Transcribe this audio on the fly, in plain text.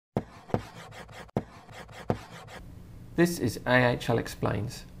This is AHL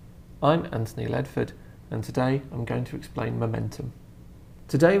Explains. I'm Anthony Ledford, and today I'm going to explain momentum.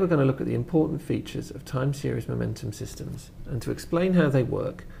 Today we're going to look at the important features of time series momentum systems, and to explain how they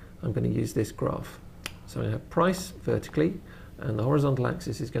work I'm going to use this graph. So I have price vertically and the horizontal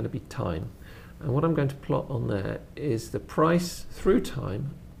axis is going to be time, and what I'm going to plot on there is the price through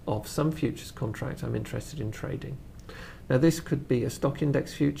time of some futures contract I'm interested in trading. Now this could be a stock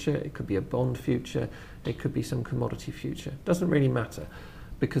index future, it could be a bond future, it could be some commodity future. Doesn't really matter,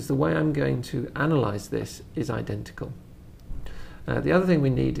 because the way I'm going to analyze this is identical. The other thing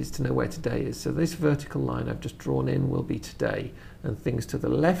we need is to know where today is. So this vertical line I've just drawn in will be today, and things to the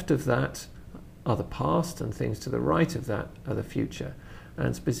left of that are the past, and things to the right of that are the future.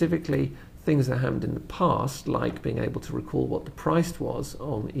 And specifically, things that happened in the past, like being able to recall what the price was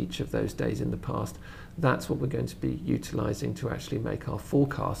on each of those days in the past, that's what we're going to be utilizing to actually make our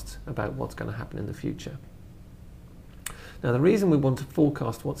forecasts about what's going to happen in the future. Now the reason we want to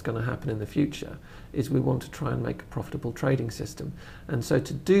forecast what's going to happen in the future is we want to try and make a profitable trading system, and so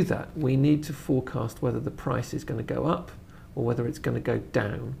to do that we need to forecast whether the price is going to go up or whether it's going to go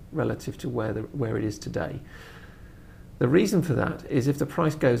down relative to where it is today. The reason for that is if the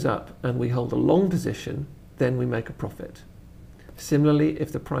price goes up and we hold a long position, then we make a profit. Similarly,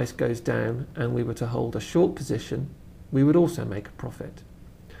 if the price goes down and we were to hold a short position, we would also make a profit.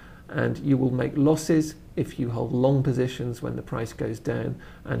 And you will make losses if you hold long positions when the price goes down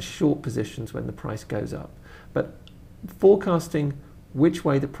and short positions when the price goes up. But forecasting which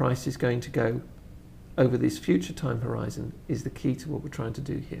way the price is going to go over this future time horizon is the key to what we're trying to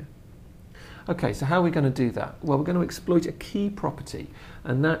do here. Okay, so how are we going to do that? Well, we're going to exploit a key property,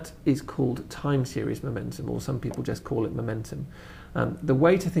 and that is called time series momentum, or some people just call it momentum. The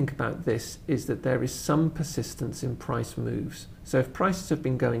way to think about this is that there is some persistence in price moves. So if prices have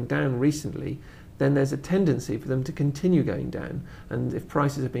been going down recently, then there's a tendency for them to continue going down. And if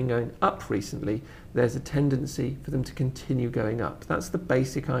prices have been going up recently, there's a tendency for them to continue going up. That's the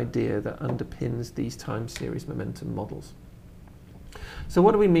basic idea that underpins these time series momentum models. So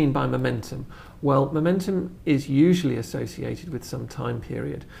what do we mean by momentum? Well, momentum is usually associated with some time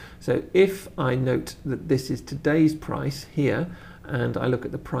period. So if I note that this is today's price here, and I look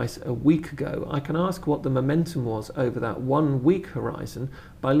at the price a week ago, I can ask what the momentum was over that 1 week horizon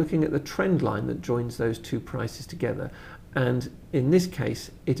by looking at the trend line that joins those two prices together. And in this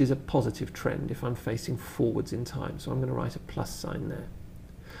case, it is a positive trend if I'm facing forwards in time. So I'm going to write a plus sign there.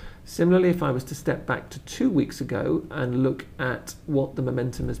 Similarly, if I was to step back to 2 weeks ago and look at what the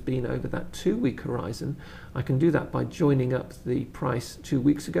momentum has been over that 2 week horizon, I can do that by joining up the price 2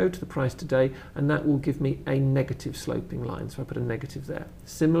 weeks ago to the price today, and that will give me a negative sloping line, so I put a negative there.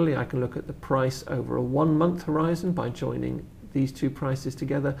 Similarly, I can look at the price over a 1 month horizon by joining these two prices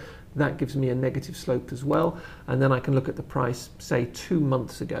together. That gives me a negative slope as well, and then I can look at the price, say 2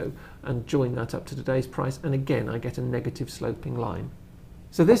 months ago, and join that up to today's price, and again I get a negative sloping line.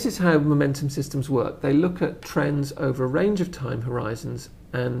 So this is how momentum systems work. They look at trends over a range of time horizons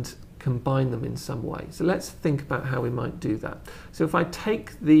and combine them in some way. So let's think about how we might do that. So if I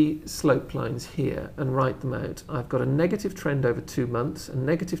take the slope lines here and write them out, I've got a negative trend over 2 months, a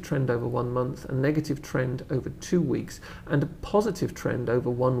negative trend over 1 month, a negative trend over 2 weeks, and a positive trend over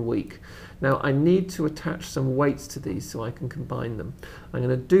 1 week. Now I need to attach some weights to these so I can combine them. I'm going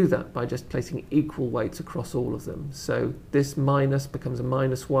to do that by just placing equal weights across all of them. So this minus becomes a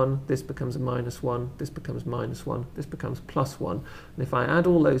 -1, this becomes a -1, this becomes -1, this becomes +1. And if I add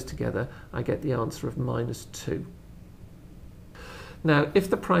all those together, I get the answer of -2. Now, if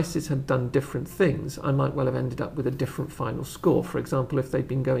the prices had done different things, I might well have ended up with a different final score. For example, if they'd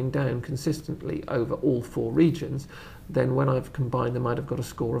been going down consistently over all 4 regions, then when I've combined them, I'd have got a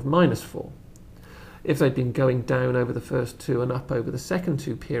score of -4. If they'd been going down over the first 2 and up over the second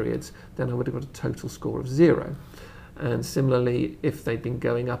 2 periods, then I would have got a total score of 0. And similarly, if they'd been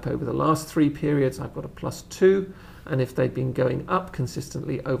going up over the last 3 periods, I've got a +2. And if they'd been going up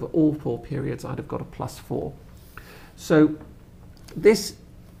consistently over all 4 periods, I'd have got a +4. So this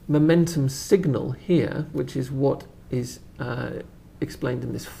momentum signal here, which is what is explained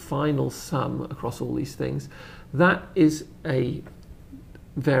in this final sum across all these things, that is a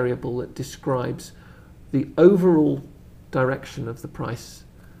variable that describes the overall direction of the price.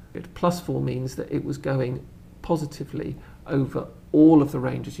 +4 means that it was going positively over all of the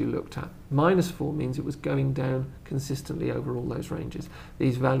ranges you looked at. -4 means it was going down consistently over all those ranges.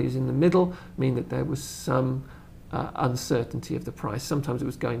 These values in the middle mean that there was some uncertainty of the price. Sometimes it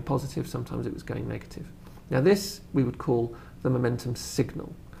was going positive, sometimes it was going negative. Now this we would call the momentum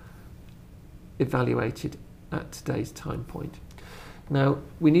signal, evaluated at today's time point. Now,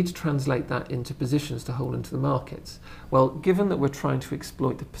 we need to translate that into positions to hold into the markets. Well, given that we're trying to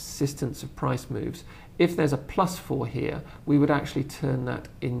exploit the persistence of price moves, if there's a +4 here, we would actually turn that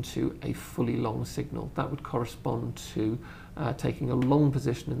into a fully long signal. That would correspond to taking a long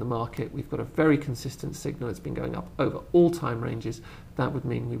position in the market. We've got a very consistent signal. It's been going up over all time ranges. That would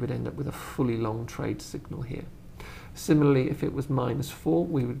mean we would end up with a fully long trade signal here. Similarly, if it was -4,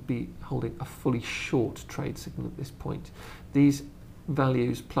 we would be holding a fully short trade signal at this point. These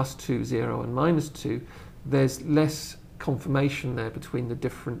values +2, 0 and -2, there's less confirmation there between the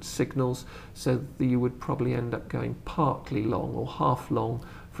different signals, so that you would probably end up going partly long or half long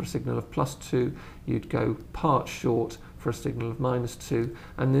for a signal of +2, you'd go part short for a signal of -2,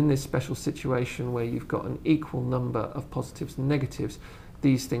 and in this special situation where you've got an equal number of positives and negatives,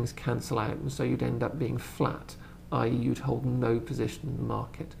 these things cancel out, and so you'd end up being flat, i.e. you'd hold no position in the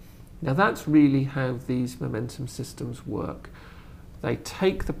market. Now that's really how these momentum systems work. They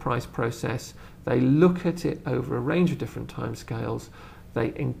take the price process, they look at it over a range of different timescales,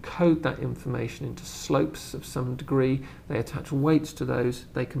 they encode that information into slopes of some degree, they attach weights to those,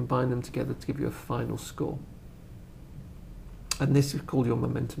 they combine them together to give you a final score. And this is called your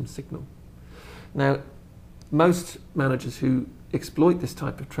momentum signal. Now, most managers who exploit this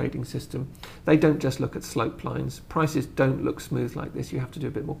type of trading system, they don't just look at slope lines. Prices don't look smooth like this. You have to do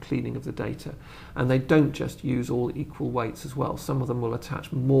a bit more cleaning of the data. And they don't just use all equal weights as well. Some of them will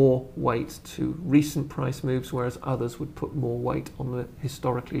attach more weight to recent price moves, whereas others would put more weight on the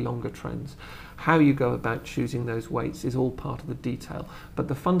historically longer trends. How you go about choosing those weights is all part of the detail. But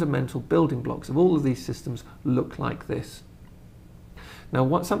the fundamental building blocks of all of these systems look like this.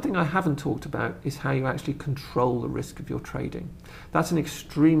 Now, something I haven't talked about is how you actually control the risk of your trading. That's an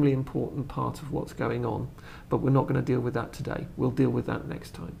extremely important part of what's going on, but we're not going to deal with that today. We'll deal with that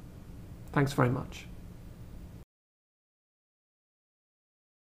next time. Thanks very much.